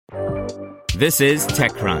This is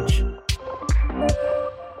TechCrunch.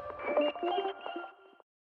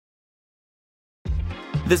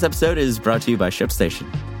 This episode is brought to you by ShipStation.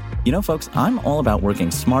 You know, folks, I'm all about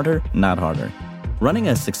working smarter, not harder. Running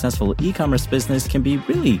a successful e-commerce business can be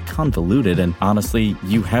really convoluted, and honestly,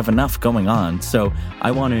 you have enough going on, so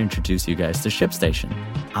I want to introduce you guys to ShipStation.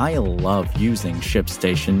 I love using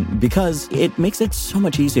ShipStation because it makes it so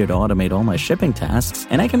much easier to automate all my shipping tasks,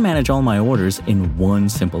 and I can manage all my orders in one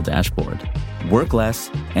simple dashboard. Work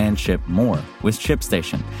less and ship more with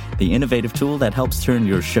ShipStation, the innovative tool that helps turn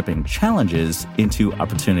your shipping challenges into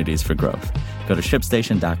opportunities for growth. Go to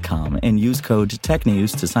ShipStation.com and use code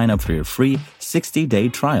TechNews to sign up for your free 60-day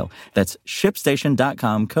trial. That's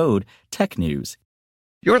ShipStation.com, code TechNews.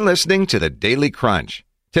 You're listening to the Daily Crunch.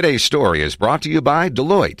 Today's story is brought to you by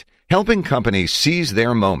Deloitte, helping companies seize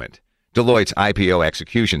their moment. Deloitte's IPO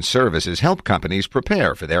execution services help companies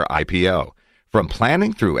prepare for their IPO. From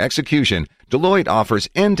planning through execution, Deloitte offers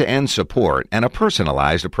end-to-end support and a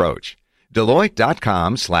personalized approach.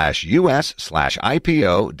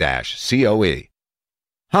 Deloitte.com/US/IPO-COE.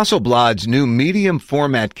 Hasselblad's new medium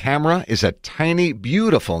format camera is a tiny,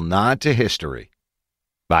 beautiful nod to history.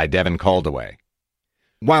 By Devin Caldaway.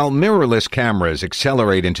 While mirrorless cameras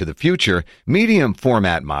accelerate into the future, medium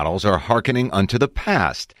format models are hearkening unto the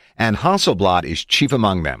past, and Hasselblad is chief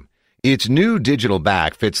among them. Its new digital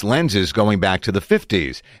back fits lenses going back to the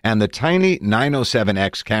 50s, and the tiny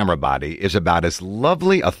 907X camera body is about as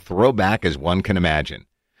lovely a throwback as one can imagine.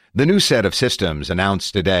 The new set of systems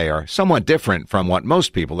announced today are somewhat different from what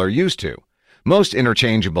most people are used to. Most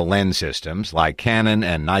interchangeable lens systems, like Canon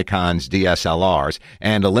and Nikon's DSLRs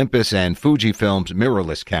and Olympus and Fujifilm's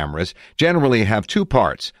mirrorless cameras, generally have two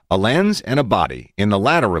parts, a lens and a body, in the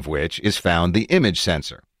latter of which is found the image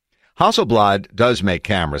sensor. Hasselblad does make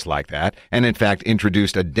cameras like that, and in fact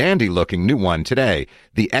introduced a dandy-looking new one today,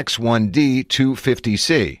 the X1D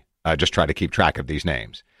 250C. Just try to keep track of these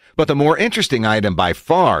names. But the more interesting item by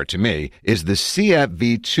far, to me, is the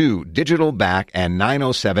CFV2 digital back and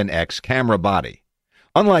 907X camera body.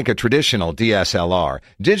 Unlike a traditional DSLR,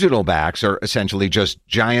 digital backs are essentially just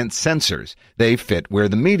giant sensors. They fit where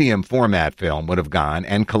the medium format film would have gone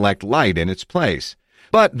and collect light in its place.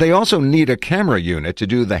 But they also need a camera unit to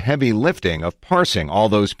do the heavy lifting of parsing all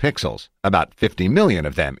those pixels, about 50 million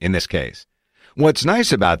of them in this case. What's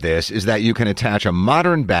nice about this is that you can attach a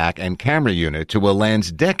modern back and camera unit to a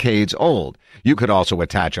lens decades old. You could also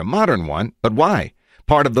attach a modern one, but why?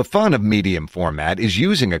 Part of the fun of medium format is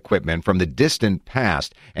using equipment from the distant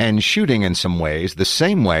past and shooting in some ways the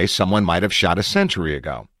same way someone might have shot a century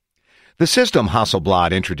ago. The system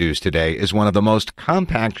Hasselblad introduced today is one of the most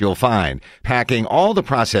compact you'll find, packing all the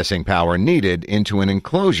processing power needed into an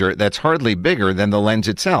enclosure that's hardly bigger than the lens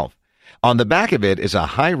itself. On the back of it is a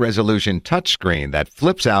high-resolution touchscreen that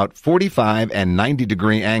flips out 45 and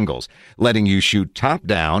 90-degree angles, letting you shoot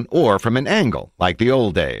top-down or from an angle, like the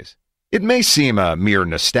old days. It may seem a mere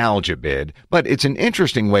nostalgia bid, but it's an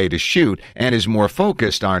interesting way to shoot and is more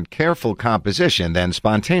focused on careful composition than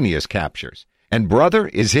spontaneous captures. And brother,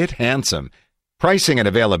 is it handsome. Pricing and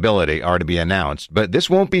availability are to be announced, but this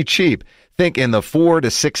won't be cheap. Think in the $4,000 to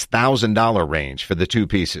 $6,000 range for the two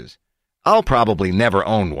pieces. I'll probably never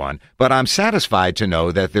own one, but I'm satisfied to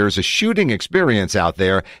know that there's a shooting experience out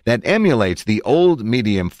there that emulates the old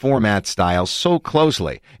medium format style so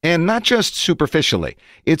closely, and not just superficially.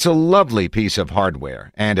 It's a lovely piece of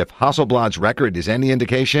hardware, and if Hasselblad's record is any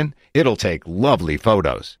indication, it'll take lovely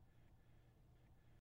photos.